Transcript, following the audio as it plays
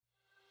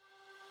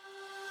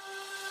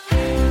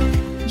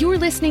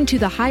listening to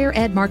The Higher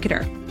Ed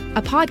Marketer,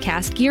 a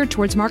podcast geared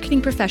towards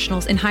marketing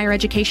professionals in higher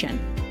education.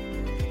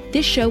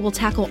 This show will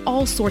tackle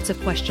all sorts of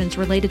questions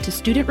related to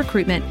student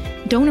recruitment,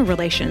 donor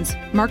relations,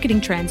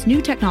 marketing trends,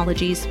 new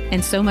technologies,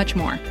 and so much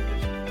more.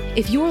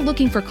 If you're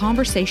looking for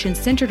conversations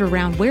centered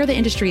around where the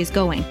industry is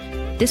going,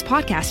 this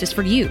podcast is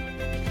for you.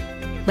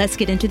 Let's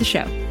get into the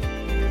show.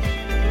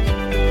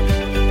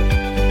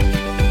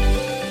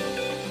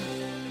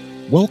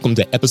 Welcome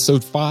to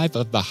episode 5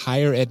 of the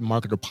Higher Ed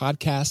Marketer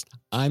podcast.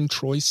 I'm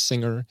Troy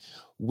Singer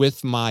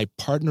with my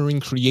partner in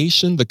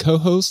creation, the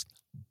co-host,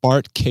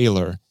 Bart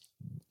Kaler.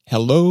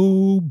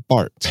 Hello,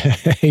 Bart.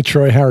 Hey,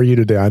 Troy. How are you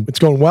today? It's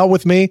going well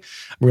with me.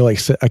 I'm really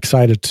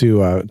excited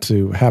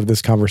to have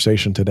this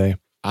conversation today.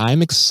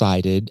 I'm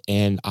excited,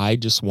 and I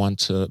just want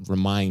to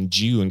remind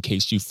you, in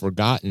case you've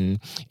forgotten,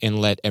 and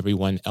let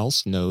everyone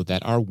else know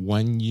that our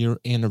 1-year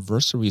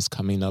anniversary is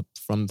coming up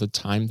from the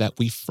time that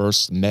we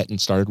first met and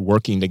started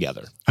working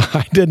together.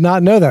 I did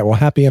not know that. Well,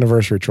 happy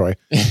anniversary, Troy.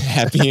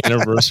 Happy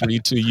anniversary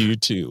to you,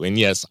 too. And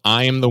yes,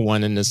 I am the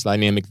one in this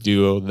dynamic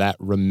duo that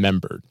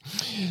remembered.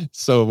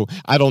 So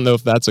I don't know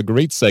if that's a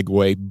great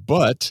segue,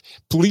 but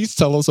please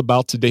tell us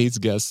about today's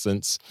guest,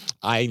 since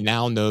I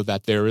now know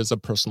that there is a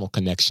personal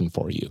connection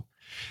for you.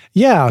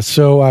 Yeah,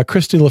 so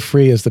Christy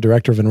LaFree is the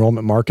director of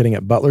enrollment marketing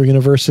at Butler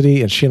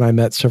University, and she and I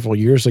met several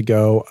years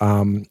ago.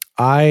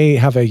 I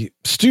have a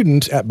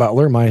student at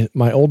Butler.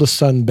 My oldest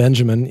son,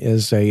 Benjamin,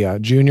 is a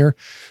junior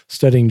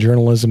studying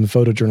journalism and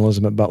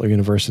photojournalism at Butler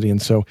University.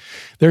 And so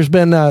there's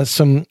been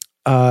some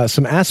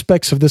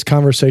aspects of this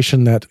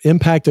conversation that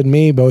impacted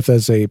me both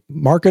as a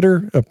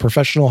marketer, a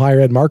professional higher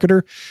ed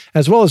marketer,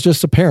 as well as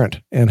just a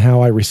parent and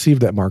how I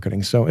received that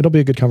marketing. So it'll be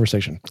a good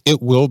conversation. It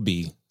will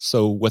be.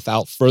 So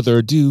without further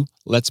ado,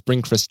 let's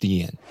bring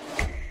Christy in.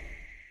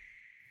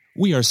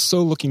 We are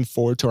so looking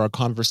forward to our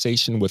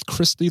conversation with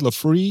Christy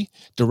LaFree,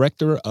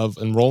 Director of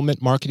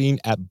Enrollment Marketing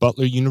at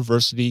Butler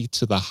University,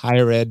 to the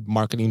Higher Ed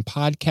Marketing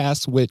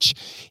Podcast, which,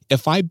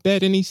 if I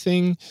bet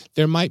anything,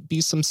 there might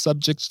be some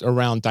subjects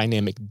around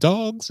dynamic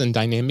dogs and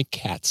dynamic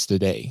cats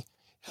today.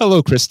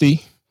 Hello,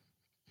 Christy.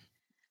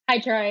 Hi,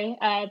 Troy.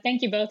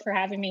 Thank you both for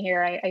having me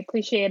here. I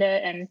appreciate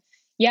it. And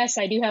yes,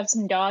 I do have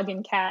some dog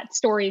and cat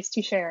stories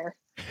to share.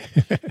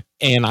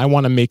 And I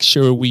want to make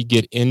sure we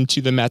get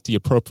into them at the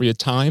appropriate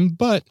time.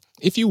 But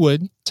if you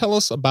would, tell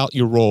us about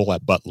your role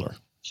at Butler.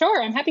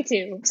 Sure, I'm happy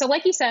to. So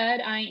like you said,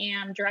 I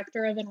am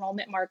Director of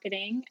Enrollment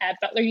Marketing at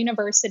Butler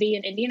University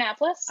in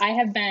Indianapolis. I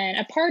have been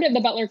a part of the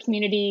Butler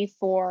community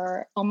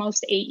for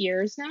almost 8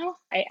 years now.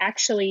 I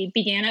actually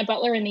began at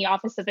Butler in the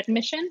Office of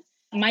Admission.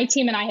 My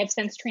team and I have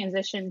since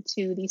transitioned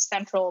to the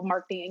Central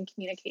Marketing and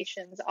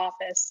Communications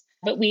Office,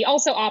 but we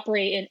also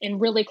operate in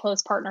really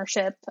close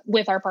partnership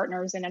with our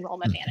partners in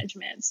enrollment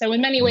management. So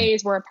in many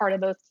ways, we're a part of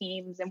both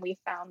teams, and we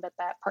found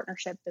that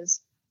partnership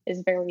is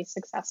very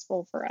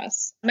successful for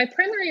us. My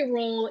primary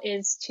role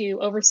is to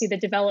oversee the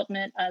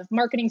development of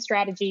marketing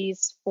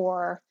strategies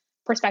for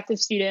prospective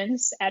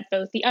students at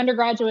both the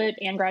undergraduate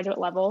and graduate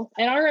level.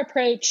 And our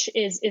approach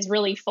is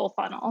really full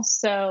funnel.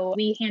 So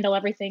we handle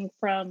everything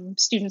from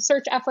student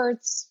search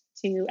efforts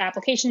to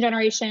application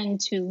generation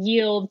to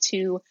yield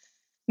to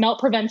melt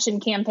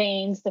prevention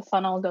campaigns. The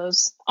funnel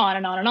goes on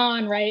and on and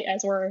on, right?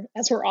 As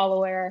we're all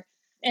aware.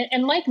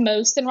 And like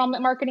most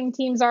enrollment marketing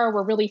teams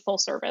we're really full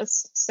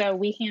service. So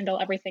we handle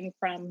everything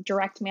from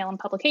direct mail and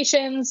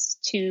publications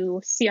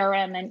to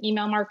CRM and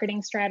email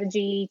marketing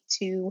strategy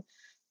to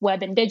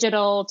web and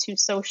digital to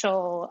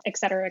social, et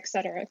cetera, et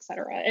cetera, et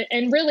cetera.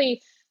 And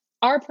really,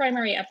 our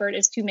primary effort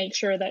is to make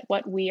sure that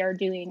what we are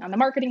doing on the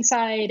marketing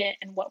side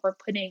and what we're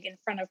putting in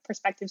front of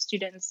prospective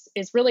students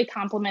is really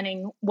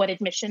complementing what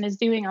admission is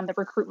doing on the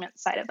recruitment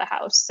side of the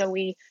house. So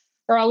we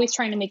are always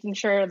trying to making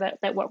sure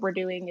that what we're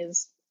doing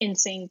is in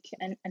sync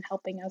and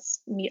helping us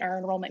meet our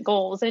enrollment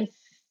goals. And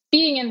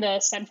being in the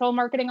central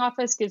marketing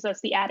office gives us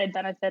the added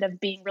benefit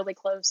of being really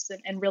close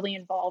and really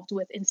involved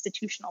with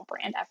institutional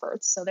brand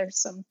efforts. So there's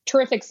some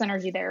terrific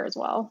synergy there as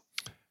well.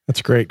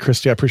 That's great,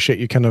 Christy. I appreciate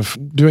you kind of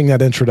doing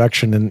that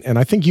introduction. And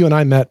I think you and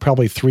I met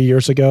probably 3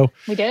 years ago.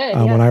 We did,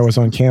 when I was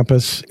on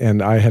campus,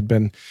 and I had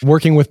been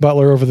working with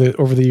Butler over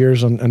the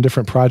years on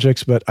different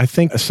projects. But I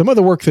think some of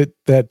the work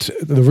that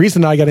the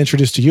reason I got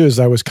introduced to you is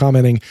I was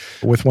commenting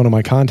with one of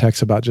my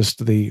contacts about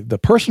just the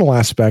personal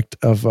aspect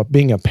of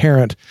being a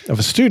parent of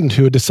a student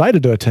who had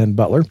decided to attend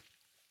Butler.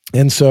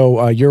 And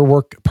so your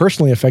work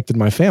personally affected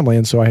my family.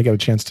 And so I got a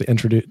chance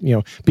to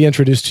be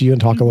introduced to you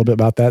and talk a little bit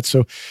about that.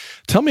 So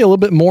tell me a little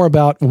bit more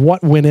about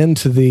what went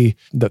into the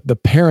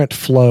parent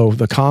flow,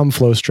 the comm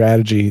flow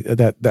strategy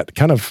that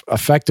kind of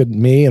affected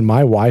me and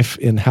my wife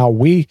in how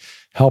we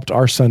helped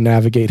our son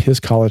navigate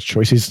his college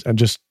choices. And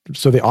just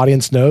so the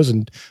audience knows,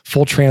 and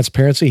full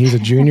transparency, he's a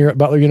junior at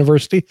Butler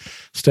University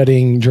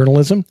studying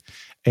journalism.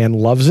 And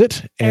loves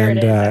it. There it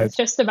is. I was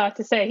just about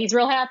to say, he's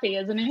real happy,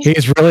 isn't he?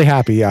 He's really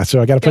happy, yeah.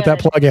 So I got to put that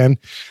plug in.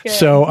 Good.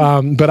 So,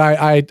 but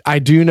I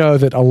do know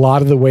that a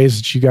lot of the ways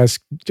that you guys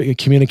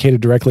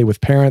communicated directly with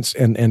parents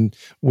and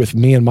with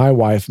me and my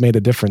wife made a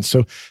difference.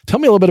 So tell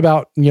me a little bit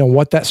about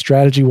what that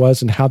strategy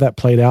was and how that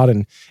played out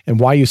and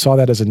why you saw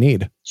that as a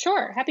need.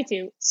 Sure, happy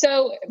to.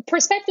 So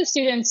prospective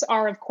students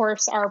are, of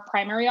course, our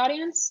primary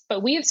audience,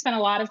 but we have spent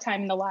a lot of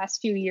time in the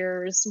last few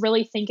years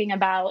really thinking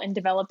about and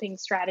developing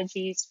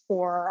strategies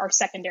for our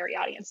secondary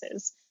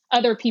audiences,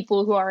 other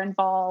people who are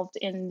involved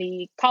in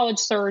the college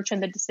search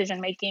and the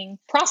decision-making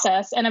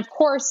process. And of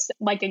course,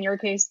 like in your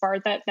case,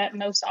 Bart, that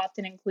most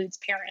often includes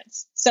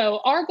parents. So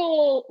our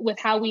goal with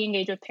how we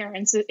engage with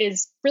parents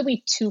is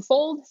really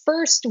twofold.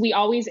 First, we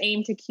always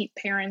aim to keep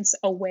parents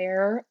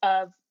aware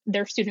of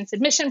their students'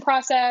 admission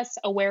process,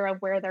 aware of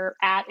where they're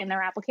at in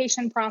their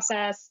application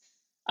process,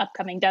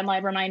 upcoming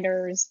deadline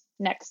reminders,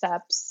 next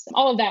steps,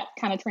 all of that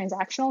kind of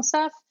transactional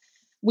stuff.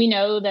 We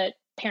know that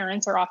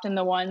parents are often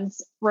the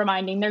ones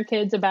reminding their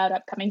kids about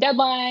upcoming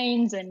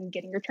deadlines and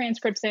getting your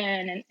transcripts in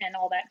and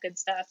all that good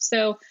stuff.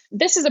 So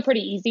this is a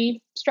pretty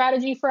easy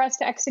strategy for us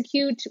to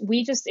execute.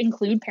 We just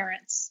include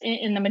parents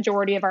in the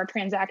majority of our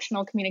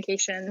transactional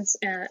communications,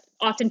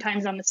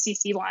 oftentimes on the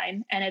CC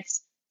line. And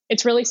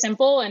it's really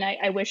simple, and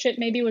I wish it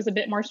maybe was a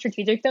bit more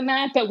strategic than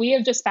that, but we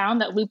have just found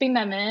that looping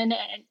them in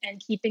and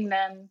keeping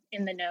them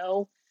in the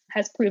know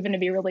has proven to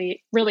be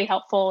really, really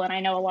helpful. And I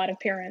know a lot of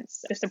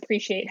parents just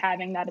appreciate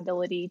having that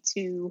ability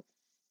to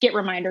get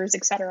reminders,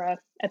 et cetera,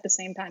 at the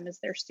same time as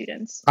their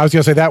students. I was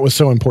going to say that was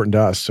so important to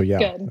us. So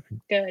yeah.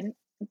 Good.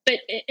 But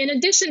in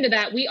addition to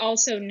that, we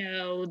also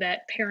know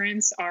that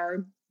parents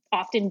are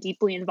often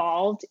deeply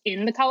involved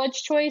in the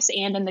college choice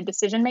and in the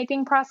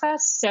decision-making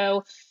process.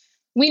 So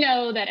we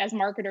know that as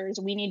marketers,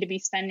 we need to be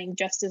spending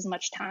just as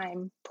much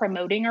time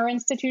promoting our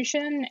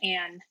institution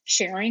and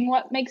sharing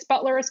what makes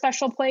Butler a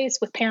special place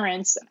with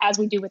parents as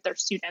we do with their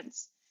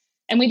students.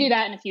 And we do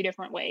that in a few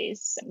different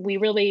ways. We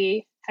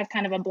really have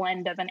kind of a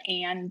blend of an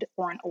and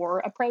or an or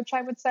approach,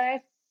 I would say.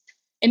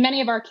 In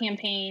many of our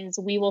campaigns,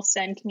 we will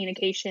send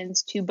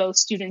communications to both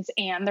students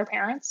and their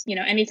parents.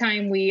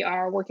 Anytime we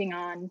are working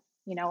on,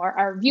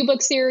 our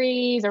viewbook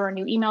series or a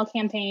new email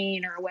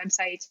campaign or a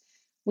website,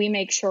 we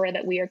make sure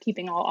that we are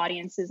keeping all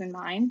audiences in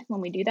mind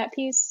when we do that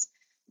piece.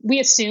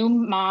 We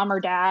assume mom or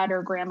dad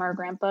or grandma or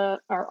grandpa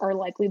are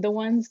likely the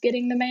ones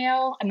getting the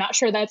mail. I'm not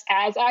sure that's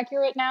as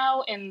accurate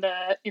now in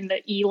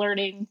the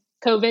e-learning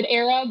COVID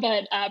era,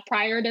 but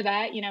prior to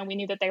that, we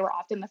knew that they were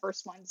often the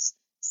first ones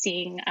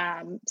seeing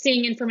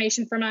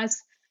information from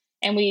us.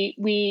 And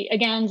we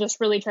again just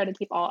really try to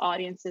keep all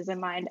audiences in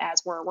mind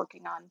as we're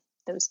working on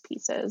those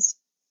pieces.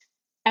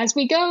 As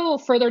we go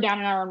further down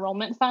in our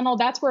enrollment funnel,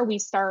 that's where we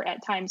start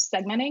at times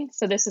segmenting.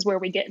 So this is where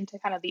we get into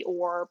kind of the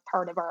or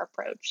part of our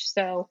approach.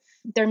 So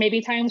there may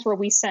be times where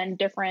we send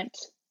different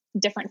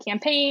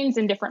campaigns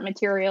and different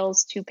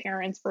materials to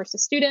parents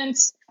versus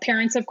students.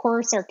 Parents, of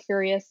course, are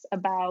curious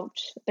about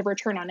the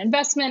return on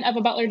investment of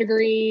a Butler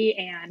degree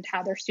and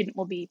how their student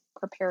will be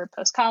prepared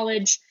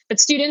post-college. But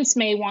students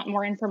may want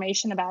more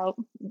information about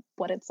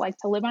what it's like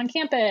to live on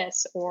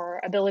campus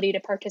or ability to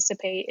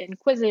participate in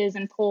quizzes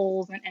and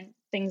polls and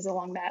things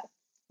along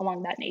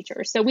that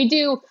nature. So we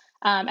do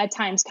at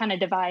times kind of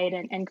divide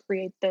and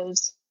create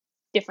those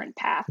different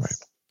paths. Right.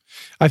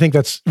 I think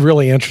that's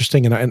really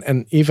interesting.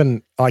 And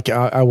even like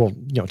I will,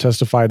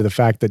 testify to the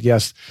fact that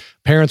yes,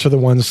 parents are the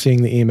ones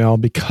seeing the email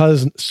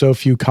because so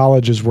few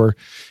colleges were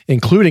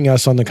including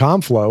us on the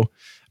ComFlow. I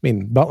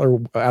mean, Butler,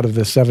 out of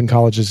the 7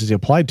 colleges he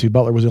applied to,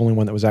 Butler was the only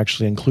one that was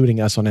actually including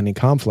us on any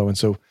ComFlow. And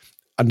so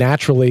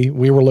naturally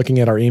we were looking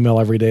at our email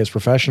every day as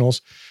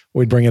professionals.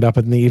 We'd bring it up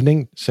in the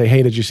evening, say,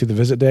 hey, did you see the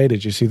visit day?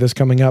 Did you see this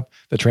coming up?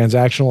 The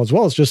transactional, as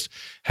well as just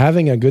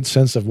having a good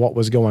sense of what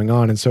was going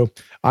on. And so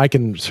I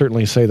can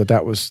certainly say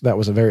that was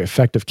a very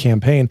effective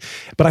campaign.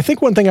 But I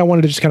think one thing I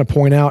wanted to just kind of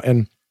point out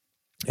and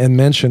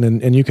mention,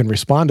 and you can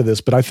respond to this,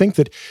 but I think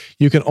that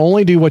you can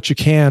only do what you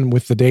can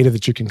with the data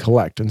that you can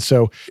collect. And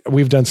so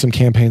we've done some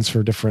campaigns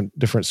for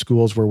different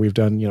schools where we've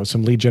done,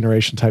 some lead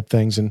generation type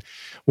things, and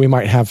we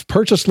might have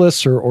purchase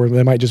lists or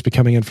they might just be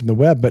coming in from the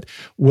web, but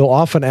we'll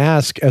often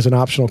ask as an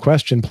optional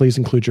question, please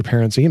include your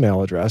parents'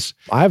 email address.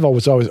 I've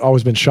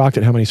always been shocked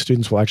at how many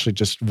students will actually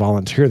just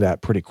volunteer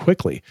that pretty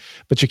quickly,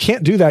 but you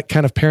can't do that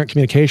kind of parent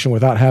communication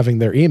without having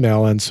their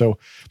email. And so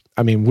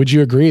I mean, would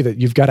you agree that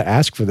you've got to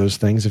ask for those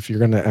things if you're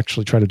going to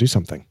actually try to do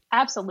something?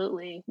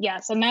 Absolutely.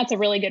 Yes. And that's a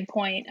really good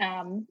point.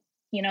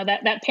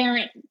 That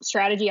parent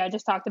strategy I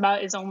just talked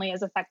about is only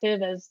as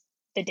effective as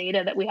the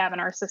data that we have in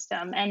our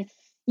system. And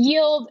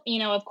yield,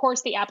 of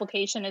course, the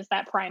application is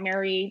that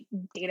primary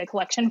data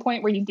collection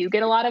point where you do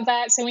get a lot of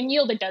that. So in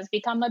yield, it does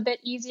become a bit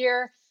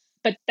easier.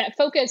 But that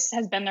focus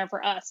has been there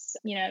for us,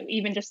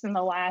 even just in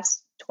the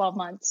last 12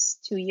 months,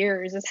 2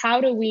 years, is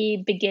how do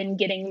we begin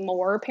getting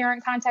more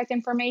parent contact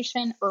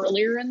information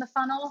earlier in the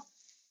funnel?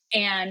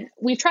 And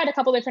we've tried a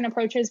couple different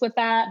approaches with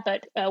that,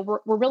 but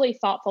we're really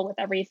thoughtful with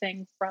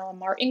everything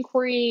from our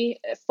inquiry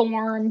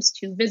forms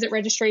to visit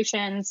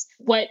registrations.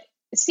 What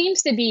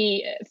seems to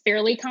be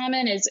fairly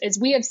common is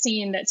we have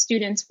seen that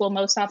students will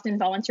most often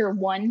volunteer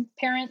one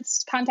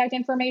parent's contact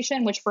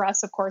information, which for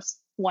us, of course,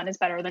 one is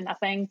better than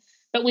nothing.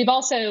 But we've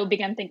also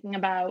begun thinking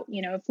about,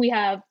 if we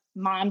have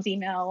mom's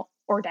email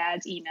or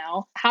dad's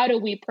email, how do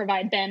we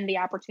provide them the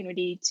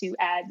opportunity to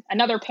add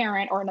another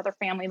parent or another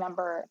family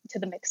member to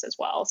the mix as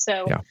well?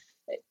 So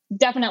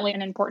definitely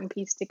an important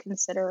piece to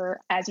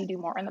consider as you do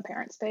more in the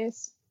parent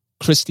space.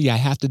 Christy, I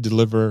have to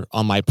deliver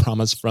on my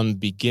promise from the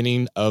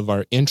beginning of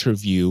our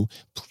interview.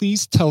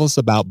 Please tell us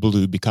about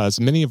Blue, because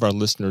many of our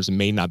listeners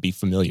may not be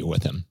familiar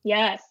with him.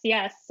 Yes.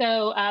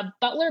 So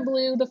Butler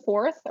Blue the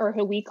Fourth, or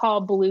who we call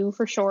Blue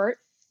for short,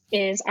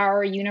 is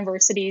our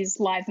university's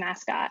live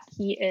mascot.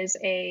 He is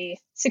a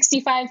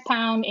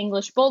 65-pound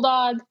English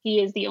bulldog.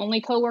 He is the only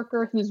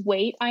coworker whose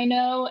weight I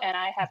know, and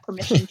I have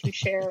permission to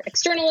share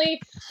externally.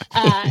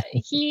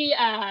 He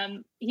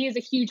is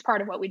a huge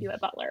part of what we do at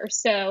Butler.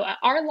 So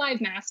our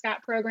live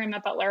mascot program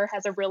at Butler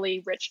has a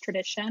really rich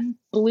tradition.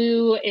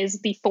 Blue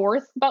is the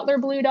fourth Butler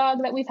Blue dog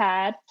that we've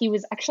had. He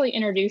was actually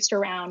introduced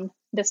around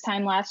this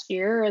time last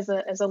year as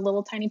a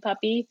little tiny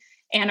puppy.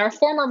 And our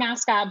former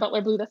mascot,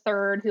 Butler Blue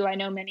III, who I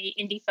know many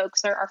indie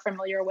folks are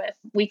familiar with,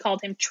 we called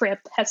him Trip,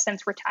 has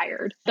since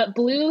retired. But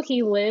Blue,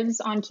 he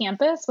lives on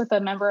campus with a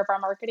member of our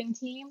marketing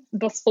team.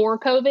 Before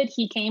COVID,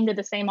 he came to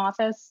the same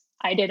office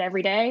I did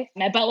every day.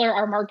 And at Butler,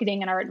 our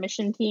marketing and our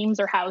admission teams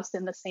are housed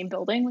in the same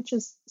building, which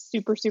is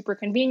super, super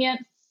convenient.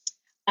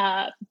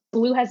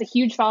 Blue has a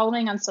huge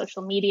following on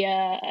social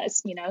media,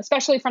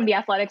 especially from the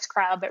athletics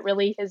crowd, but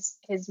really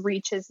his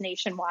reach is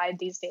nationwide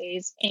these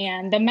days.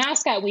 And the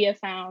mascot we have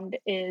found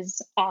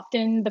is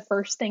often the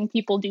first thing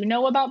people do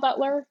know about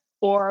Butler,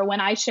 or when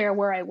I share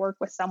where I work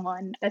with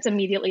someone, that's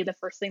immediately the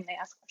first thing they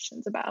ask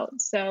questions about.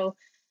 So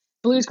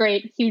Blue's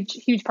great,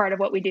 huge part of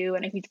what we do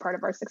and a huge part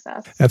of our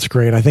success. That's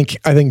great. I think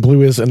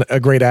Blue is a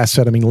great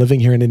asset. I mean, living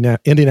here in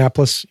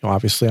Indianapolis,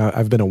 obviously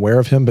I've been aware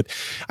of him, but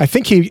I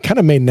think he kind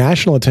of made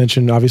national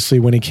attention,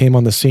 obviously, when he came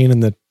on the scene in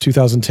the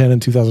 2010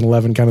 and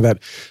 2011, kind of that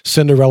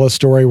Cinderella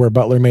story where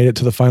Butler made it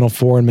to the Final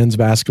Four in men's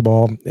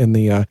basketball in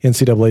the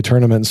NCAA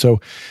tournament.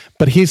 So,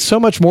 but he's so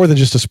much more than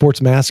just a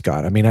sports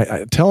mascot. I mean,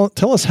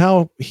 tell us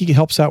how he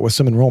helps out with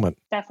some enrollment.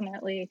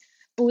 Definitely.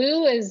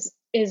 Blue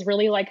is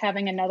really like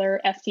having another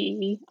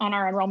FTE on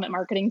our enrollment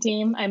marketing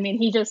team. I mean,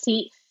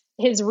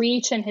 his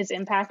reach and his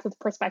impact with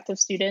prospective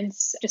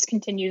students just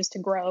continues to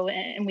grow,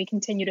 and we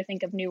continue to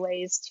think of new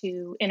ways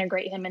to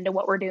integrate him into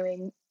what we're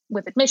doing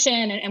with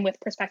admission and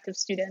with prospective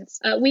students.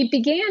 We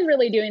began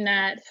really doing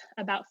that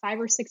about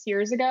 5 or 6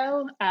 years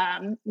ago.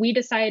 We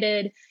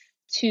decided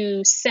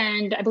to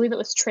send, I believe it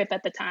was Trip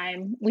at the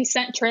time, we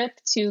sent Trip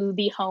to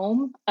the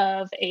home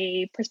of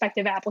a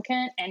prospective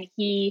applicant, and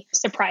he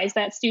surprised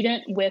that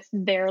student with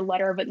their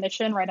letter of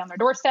admission right on their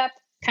doorstep,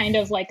 kind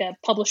of like a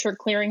publisher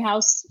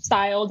clearinghouse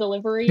style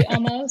delivery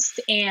almost.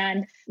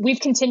 And we've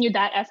continued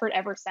that effort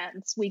ever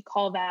since. We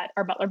call that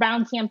our Butler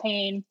Bound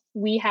campaign.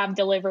 We have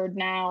delivered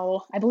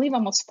now, I believe,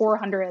 almost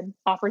 400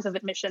 offers of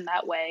admission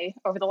that way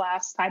over the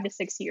last 5 to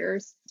 6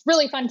 years. It's a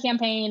really fun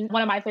campaign.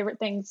 One of my favorite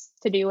things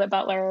to do at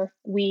Butler.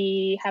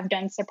 We have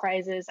done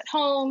surprises at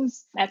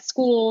homes, at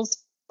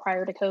schools.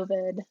 Prior to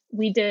COVID,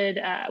 we did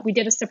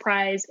a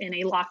surprise in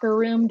a locker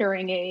room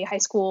during a high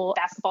school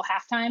basketball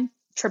halftime.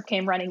 Trip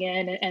came running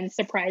in and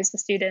surprised the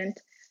student.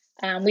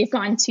 We've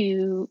gone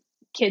to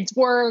kids'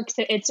 work.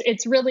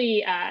 It's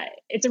really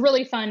it's a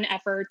really fun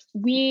effort.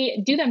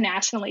 We do them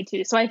nationally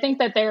too. So I think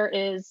that there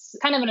is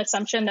kind of an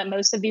assumption that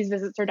most of these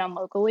visits are done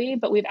locally,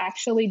 but we've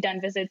actually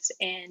done visits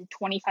in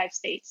 25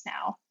 states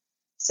now.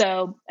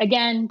 So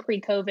again,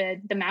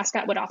 pre-COVID, the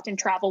mascot would often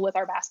travel with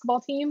our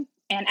basketball team.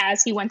 And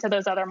as he went to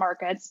those other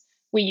markets,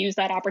 we used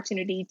that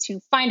opportunity to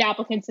find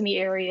applicants in the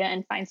area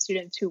and find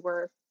students who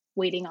were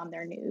waiting on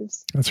their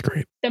news. That's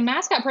great. The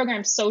mascot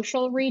program's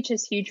social reach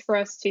is huge for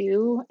us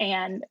too.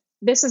 And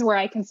this is where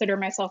I consider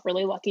myself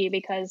really lucky,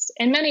 because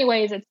in many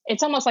ways,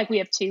 it's almost like we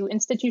have 2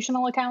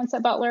 institutional accounts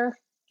at Butler.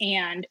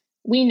 And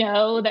we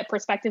know that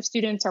prospective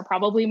students are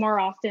probably more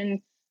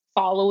often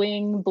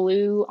following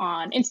Blue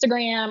on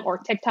Instagram or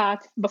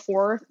TikTok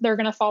before they're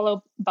going to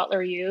follow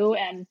Butler U.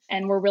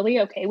 And we're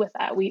really okay with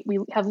that. We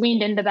have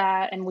leaned into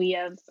that, and we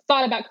have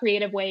thought about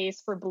creative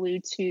ways for Blue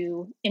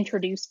to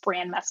introduce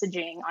brand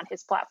messaging on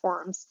his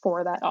platforms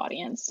for that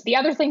audience. The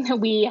other thing that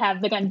we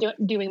have begun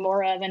doing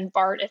more of, and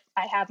Bart, if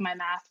I have my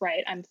math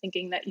right, I'm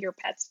thinking that your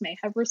pets may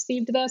have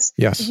received this.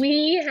 Yes.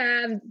 We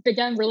have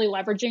begun really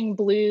leveraging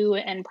Blue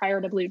and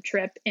prior to Blue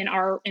Trip in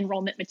our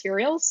enrollment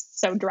materials.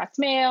 So direct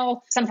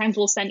mail, sometimes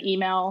we'll send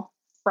email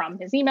from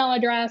his email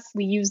address.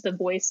 We use the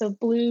voice of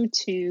Blue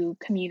to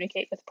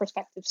communicate with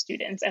prospective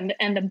students. And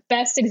the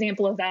best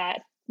example of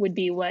that would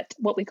be what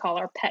we call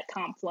our pet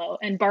comp flow.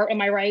 And Bart,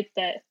 am I right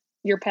that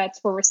your pets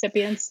were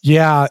recipients?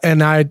 Yeah.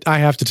 And I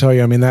have to tell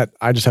you, I mean, that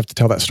I just have to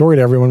tell that story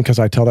to everyone because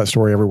I tell that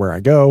story everywhere I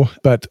go.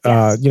 But,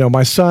 yes.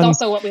 My son,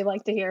 it's also what we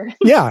like to hear.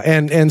 Yeah.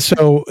 And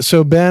so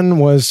Ben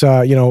was,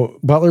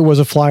 Butler was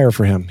a flyer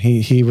for him.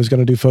 He was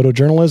going to do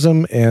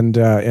photojournalism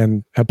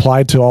and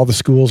applied to all the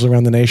schools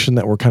around the nation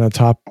that were kind of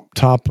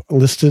top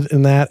listed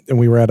in that. And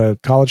we were at a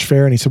college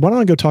fair, and he said, why don't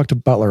I go talk to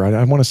Butler?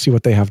 I want to see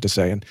what they have to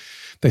say. And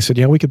they said,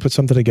 yeah, we could put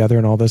something together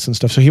and all this and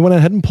stuff. So he went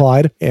ahead and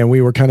applied, and we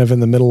were kind of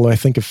in the middle, I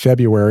think, of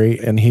February,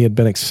 and he had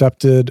been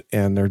accepted,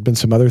 and there had been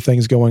some other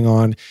things going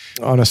on.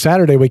 On a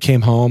Saturday, we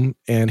came home,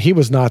 and he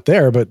was not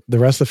there, but the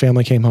rest of the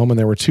family came home, and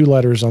there were 2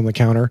 letters on the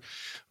counter.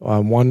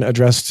 one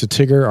addressed to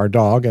Tigger, our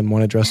dog, and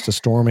one addressed to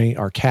Stormy,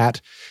 our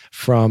cat,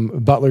 from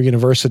Butler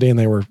University. And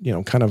they were,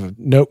 kind of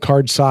note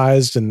card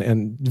sized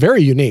and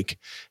very unique,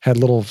 had a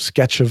little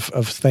sketch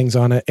of things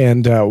on it.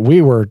 And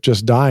we were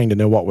just dying to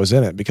know what was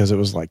in it, because it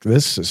was like,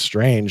 this is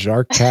strange.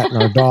 Our cat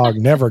and our dog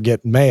never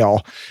get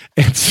mail.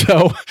 And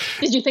so...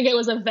 Did you think it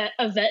was a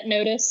vet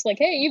notice? Like,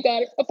 hey, you've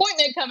got an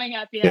appointment coming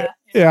up.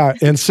 Yeah.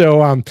 And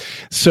so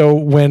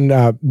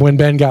when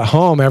Ben got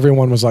home,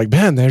 everyone was like,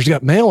 Ben, there's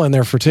got mail in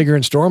there for Tigger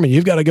and Stormy.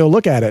 You've got to go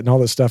look at it and all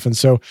this stuff. And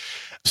so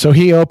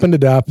he opened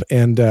it up,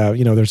 and,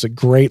 there's a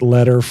great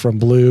letter from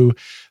Blue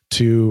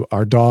to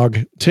our dog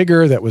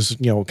Tigger that was,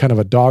 kind of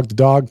a dog to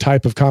dog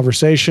type of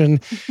conversation.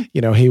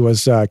 He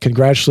was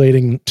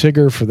congratulating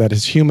Tigger for that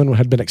his human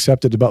had been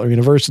accepted to Butler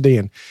University,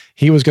 and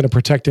he was going to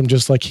protect him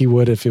just like he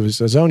would if it was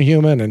his own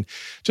human, and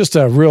just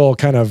a real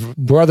kind of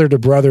brother to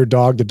brother,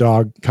 dog to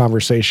dog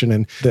conversation.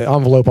 And the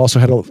envelope also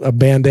had a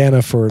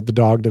bandana for the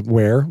dog to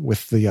wear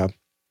with the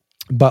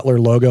Butler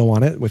logo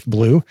on it with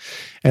blue.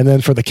 And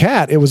then for the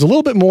cat, it was a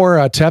little bit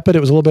more tepid. It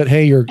was a little bit,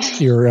 hey,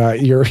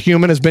 your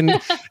human has been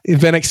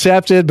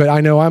accepted, but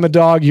I know I'm a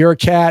dog, you're a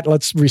cat.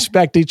 Let's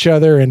respect each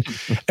other. And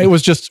it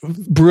was just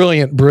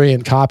brilliant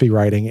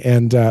copywriting,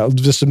 and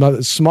just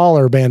a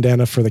smaller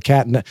bandana for the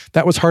cat. And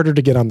that was harder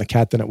to get on the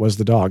cat than it was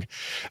the dog.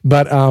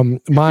 But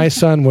my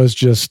son was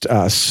just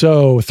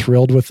so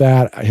thrilled with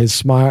that. His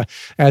smile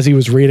as he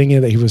was reading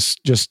it, he was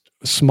just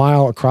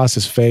smile across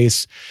his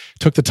face,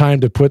 took the time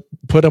to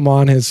put him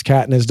on his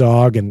cat and his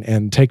dog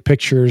and take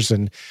pictures.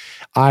 And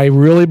I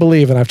really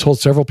believe, and I've told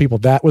several people,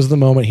 that was the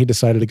moment he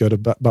decided to go to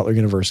Butler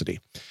University.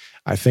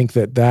 I think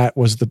that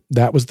was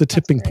the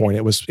tipping point.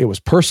 It was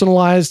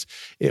personalized.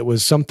 It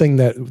was something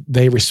that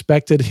they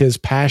respected his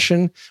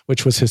passion,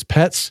 which was his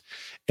pets.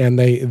 And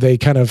they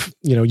kind of,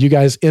 you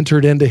guys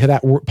entered into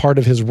that part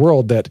of his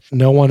world that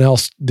no one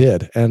else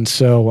did. And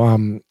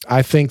so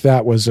I think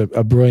that was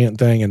a brilliant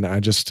thing. And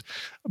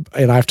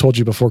I've told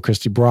you before,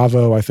 Christy,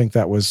 bravo. I think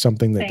that was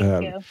something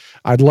that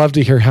I'd love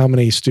to hear how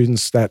many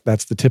students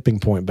that's the tipping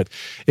point. But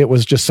it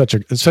was just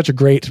such a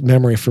great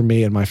memory for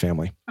me and my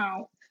family.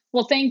 Oh.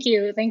 Well, thank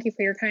you. Thank you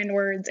for your kind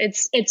words.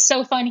 It's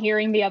so fun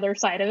hearing the other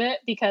side of it,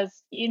 because,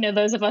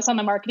 those of us on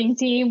the marketing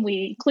team,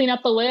 we clean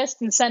up the list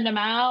and send them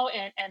out.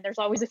 And there's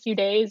always a few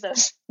days of,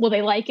 will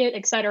they like it,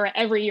 et cetera,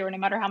 every year, no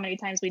matter how many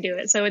times we do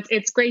it. So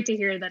it's great to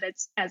hear that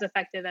it's as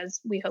effective as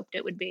we hoped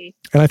it would be.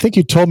 And I think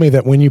you told me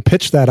that when you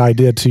pitched that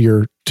idea to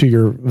your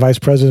vice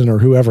president or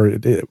whoever,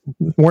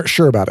 weren't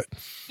sure about it.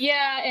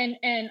 Yeah.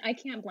 And I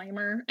can't blame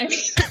her. I mean,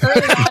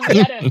 early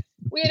on,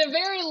 we had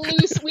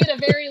a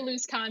very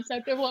loose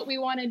concept of what we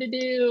wanted to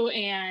do.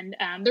 And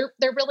there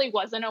really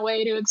wasn't a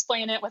way to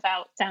explain it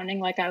without sounding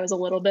like I was a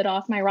little bit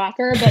off my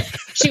rocker, but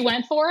she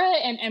went for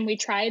it and we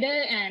tried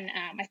it. And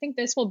I think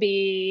this will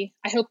be,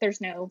 I hope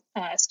there's no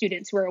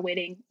students who are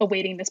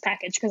awaiting this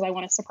package, because I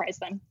want to surprise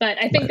them. But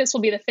I think this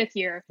will be the 5th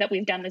year that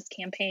we've done this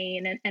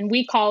campaign, and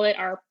we call it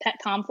our Pet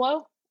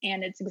Conflow.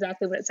 And it's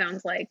exactly what it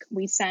sounds like.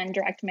 We send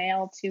direct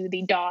mail to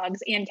the dogs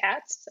and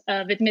cats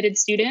of admitted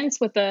students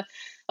with a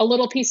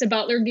little piece of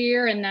Butler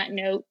gear, and that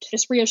note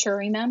just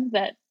reassuring them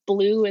that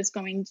Blue is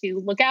going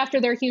to look after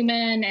their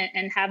human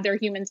and have their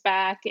humans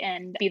back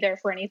and be there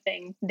for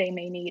anything they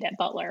may need at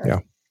Butler. Yeah.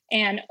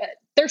 And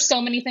there's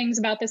so many things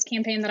about this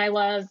campaign that I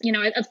love.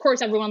 Of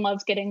course, everyone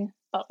loves getting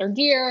Butler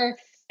gear,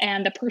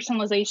 and the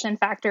personalization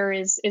factor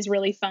is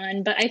really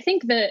fun. But I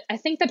think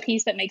the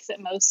piece that makes it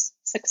most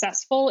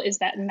successful is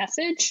that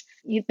message,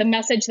 the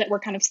message that we're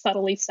kind of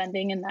subtly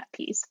sending in that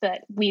piece,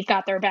 that we've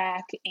got their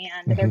back,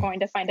 and they're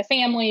going to find a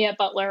family at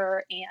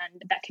Butler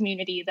and that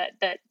community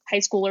that high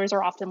schoolers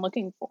are often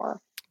looking for.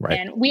 Right.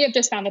 And we have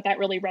just found that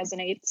really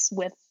resonates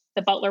with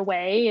the Butler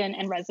way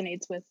and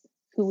resonates with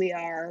who we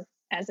are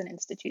as an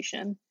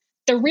institution.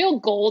 The real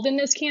gold in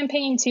this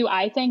campaign, too,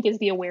 I think, is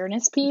the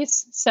awareness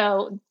piece.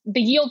 So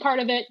the yield part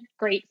of it,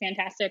 great,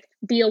 fantastic.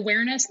 The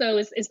awareness, though,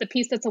 is the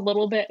piece that's a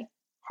little bit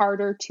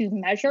harder to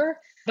measure.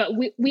 But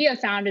we have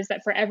found is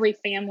that for every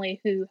family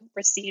who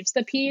receives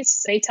the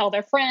piece, they tell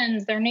their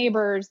friends, their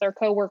neighbors, their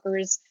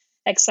coworkers,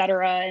 et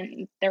cetera,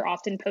 and they're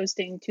often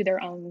posting to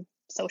their own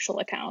social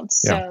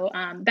accounts. Yeah. So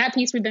that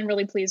piece we've been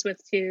really pleased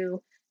with,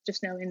 too.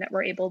 Just knowing that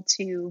we're able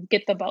to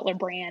get the Butler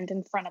brand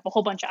in front of a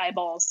whole bunch of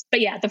eyeballs. But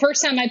yeah, the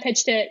first time I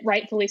pitched it,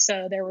 rightfully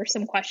so, there were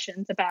some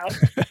questions about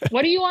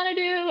what do you want to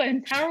do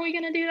and how are we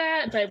going to do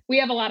that? But we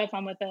have a lot of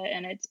fun with it,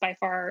 and it's by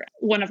far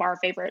one of our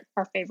favorite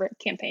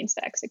campaigns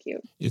to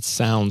execute. It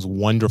sounds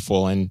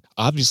wonderful, and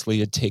obviously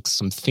it takes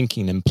some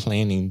thinking and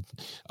planning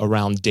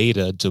around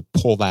data to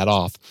pull that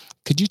off.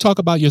 Could you talk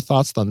about your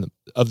thoughts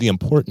of the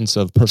importance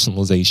of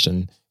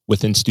personalization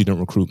within student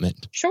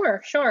recruitment?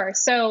 Sure.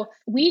 So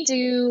we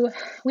do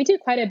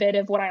quite a bit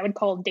of what I would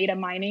call data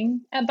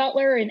mining at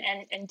Butler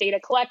and data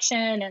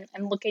collection and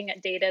looking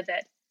at data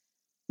that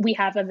we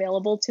have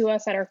available to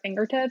us at our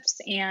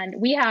fingertips. And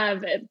we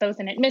have both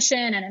an admission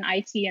and an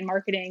IT and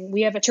marketing.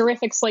 We have a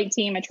terrific Slate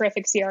team, a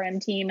terrific CRM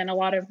team, and a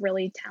lot of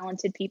really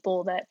talented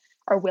people that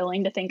are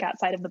willing to think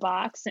outside of the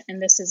box. And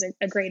this is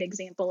a great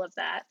example of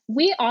that.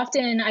 We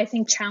often, I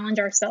think, challenge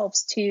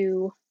ourselves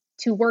to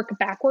to work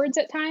backwards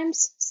at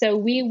times. So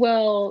we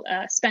will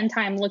spend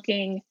time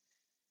looking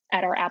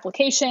at our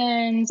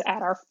applications,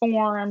 at our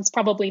forms,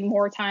 probably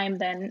more time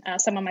than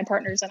some of my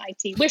partners in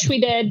IT wish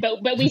we did,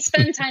 but we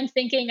spend time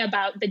thinking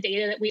about the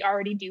data that we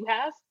already do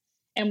have.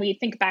 And we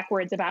think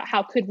backwards about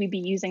how could we be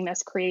using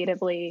this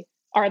creatively?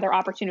 Are there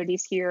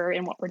opportunities here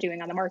in what we're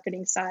doing on the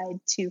marketing side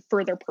to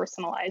further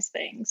personalize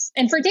things?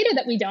 And for data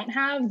that we don't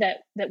have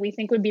that we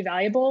think would be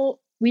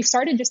valuable, we've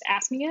started just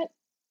asking it.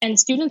 And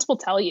students will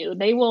tell you,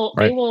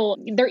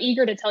 they're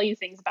eager to tell you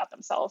things about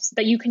themselves,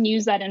 that you can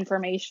use that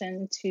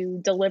information to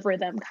deliver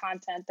them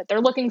content that they're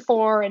looking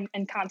for and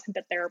content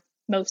that they're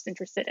most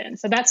interested in.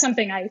 So that's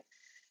something I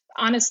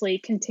honestly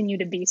continue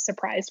to be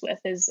surprised with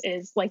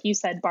is like you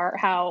said, Bart,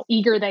 how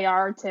eager they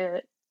are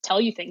to tell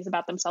you things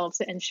about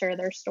themselves and share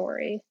their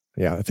story.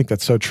 Yeah, I think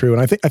that's so true.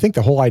 And I think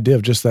the whole idea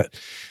of just that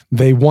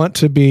they want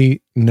to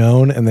be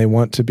known and they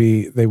want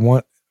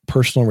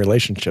personal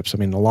relationships. I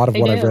mean, a lot of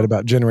what I've read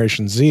about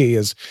Generation Z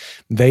is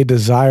they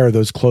desire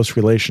those close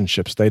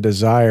relationships. They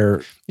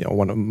desire,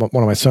 one of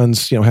my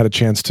sons, had a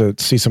chance to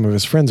see some of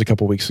his friends a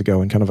couple of weeks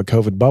ago in kind of a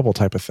COVID bubble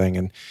type of thing.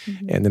 And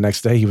and the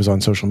next day he was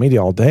on social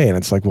media all day. And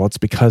it's like, well, it's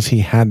because he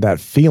had that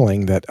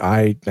feeling that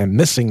I am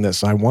missing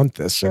this. I want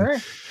this. Sure.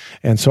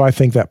 And so I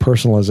think that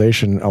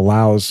personalization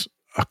allows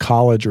a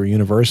college or a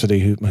university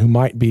who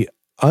might be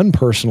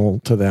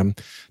unpersonal to them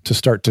to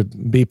start to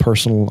be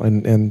personal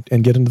and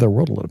get into their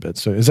world a little bit.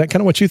 So is that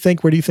kind of what you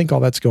think? Where do you think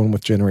all that's going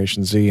with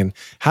Generation Z, and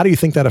how do you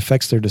think that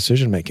affects their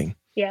decision making?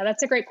 Yeah,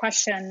 that's a great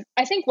question.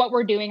 I think what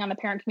we're doing on the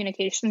parent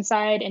communication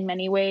side in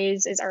many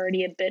ways is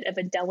already a bit of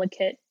a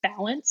delicate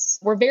balance.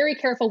 We're very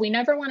careful. We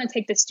never want to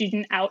take the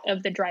student out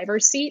of the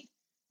driver's seat.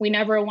 We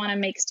never want to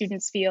make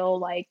students feel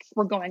like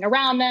we're going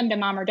around them to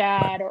mom or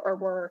dad, or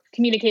we're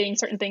communicating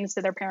certain things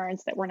to their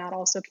parents that we're not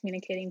also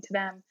communicating to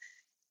them.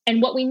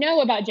 And what we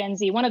know about Gen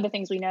Z, one of the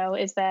things we know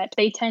is that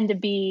they tend to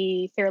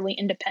be fairly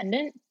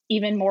independent,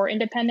 even more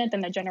independent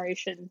than the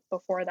generation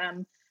before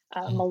them,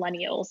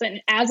 millennials.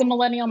 And as a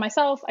millennial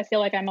myself, I feel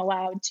like I'm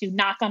allowed to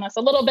knock on us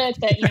a little bit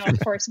that, of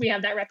course, we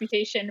have that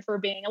reputation for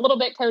being a little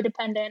bit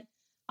codependent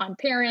on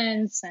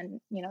parents and,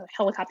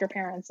 helicopter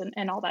parents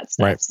and all that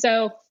stuff. Right.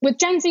 So with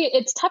Gen Z,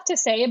 it's tough to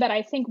say, but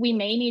I think we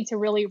may need to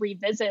really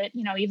revisit,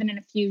 even in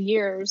a few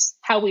years,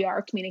 how we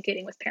are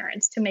communicating with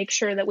parents to make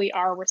sure that we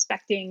are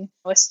respecting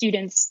a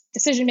student's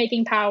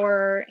decision-making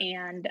power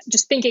and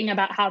just thinking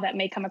about how that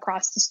may come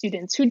across to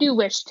students who do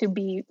wish to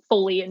be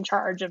fully in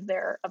charge of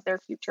their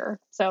future.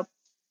 So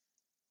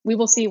we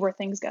will see where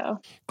things go.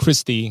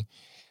 Christy,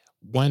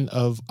 one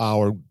of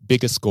our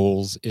biggest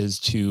goals is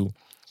to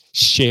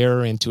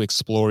share and to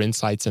explore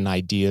insights and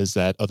ideas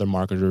that other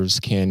marketers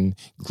can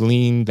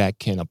glean, that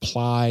can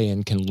apply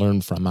and can learn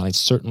from. And I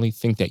certainly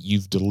think that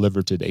you've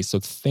delivered today.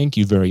 So thank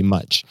you very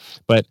much.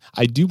 But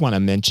I do want to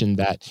mention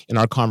that in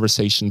our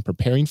conversation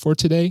preparing for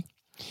today,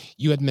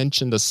 you had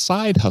mentioned a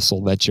side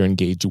hustle that you're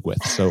engaged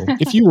with. So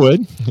if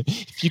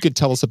you could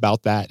tell us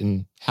about that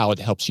and how it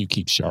helps you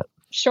keep sharp.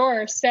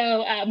 Sure.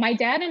 So my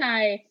dad and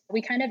I,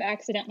 we kind of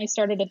accidentally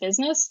started a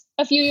business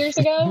a few years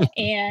ago,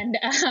 and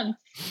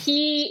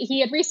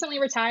he had recently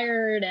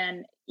retired,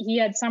 and he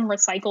had some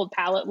recycled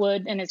pallet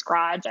wood in his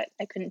garage.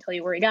 I couldn't tell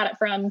you where he got it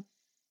from.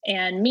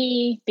 And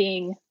me,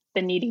 being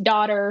the needy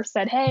daughter,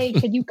 said, "Hey,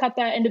 could you cut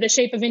that into the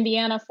shape of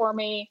Indiana for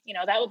me?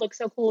 That would look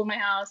so cool in my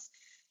house."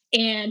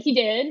 And he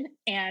did.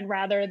 And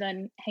rather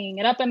than hanging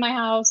it up in my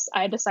house,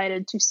 I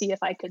decided to see if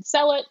I could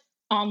sell it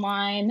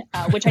online,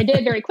 which I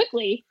did very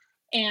quickly.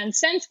 And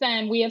since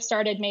then, we have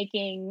started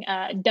making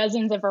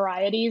dozens of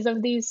varieties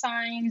of these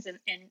signs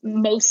in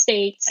most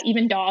states,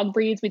 even dog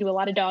breeds. We do a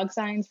lot of dog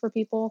signs for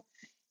people,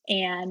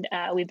 and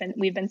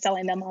we've been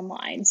selling them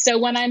online. So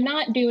when I'm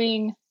not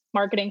doing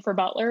marketing for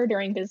Butler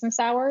during business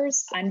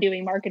hours, I'm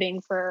doing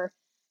marketing for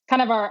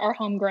kind of our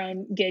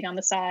homegrown gig on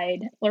the side,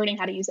 learning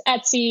how to use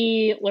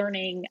Etsy,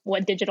 learning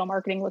what digital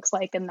marketing looks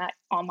like in that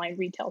online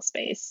retail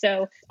space.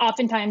 So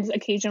oftentimes,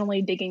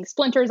 occasionally digging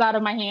splinters out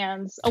of my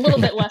hands, a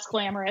little bit less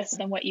glamorous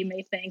than what you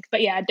may think.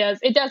 But yeah,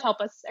 it does help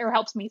us, or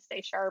helps me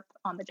stay sharp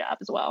on the job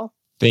as well.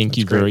 Thank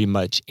you very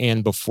much.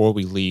 And before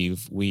we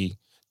leave, we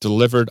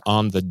delivered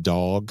on the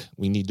dog.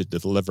 We need to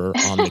deliver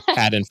on the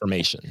cat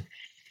information.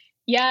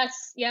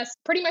 Yes.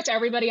 Pretty much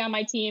everybody on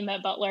my team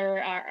at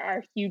Butler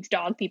are huge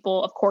dog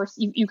people. Of course,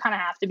 you kind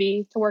of have to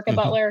be to work at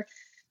Butler.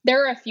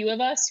 There are a few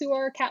of us who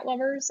are cat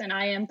lovers, and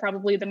I am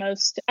probably the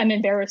most, I'm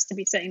embarrassed to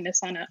be saying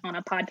this on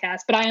a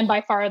podcast, but I am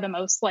by far the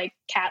most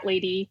cat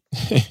lady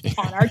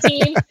on our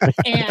team.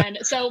 And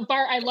so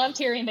Bart, I loved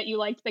hearing that you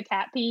liked the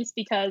cat piece,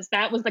 because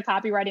that was the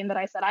copywriting that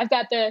I said, I've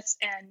got this.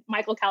 And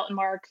Michael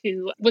Kaltenmark,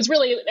 who was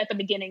really at the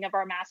beginning of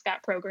our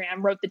Mascot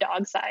program, wrote the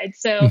dog side.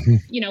 So,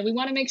 we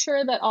want to make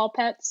sure that all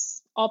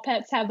pets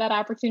have that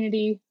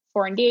opportunity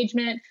for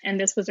engagement. And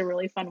this was a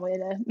really fun way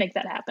to make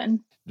that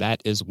happen.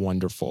 That is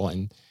wonderful.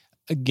 And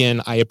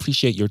again, I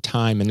appreciate your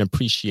time and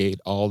appreciate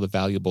all the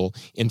valuable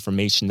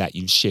information that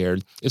you've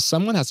shared. If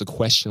someone has a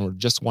question or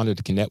just wanted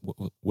to connect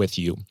with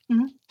you,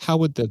 how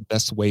would the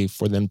best way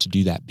for them to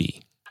do that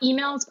be?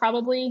 Email is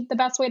probably the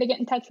best way to get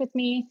in touch with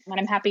me, and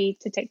I'm happy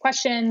to take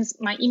questions.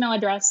 My email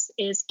address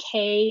is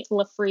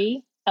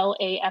klafree,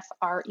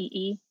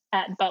 Lafree,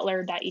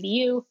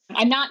 @butler.edu.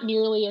 I'm not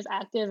nearly as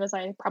active as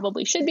I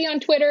probably should be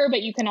on Twitter,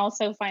 but you can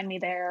also find me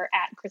there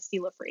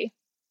 @ChristyLafree.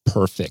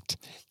 Perfect.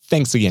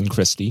 Thanks again,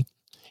 Christy.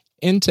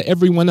 And to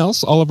everyone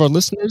else, all of our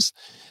listeners,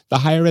 the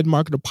Higher Ed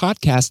Marketer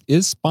podcast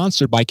is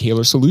sponsored by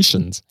Kaler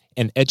Solutions,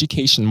 an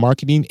education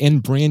marketing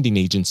and branding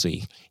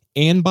agency,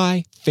 and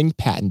by Think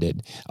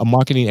Patented, a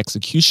marketing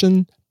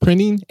execution,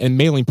 printing, and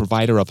mailing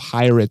provider of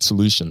higher ed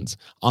solutions.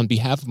 On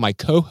behalf of my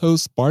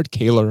co-host, Bart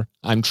Kaler,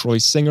 I'm Troy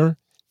Singer.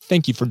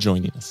 Thank you for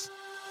joining us.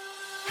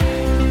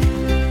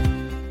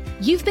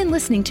 You've been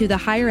listening to The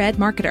Higher Ed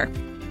Marketer.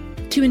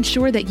 To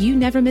ensure that you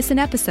never miss an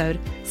episode,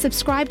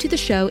 subscribe to the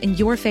show in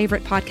your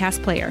favorite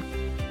podcast player.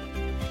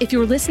 If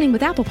you're listening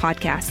with Apple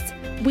Podcasts,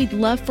 we'd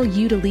love for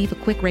you to leave a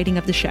quick rating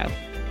of the show.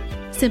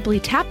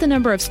 Simply tap the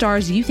number of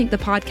stars you think the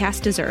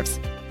podcast deserves.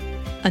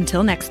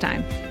 Until next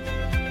time.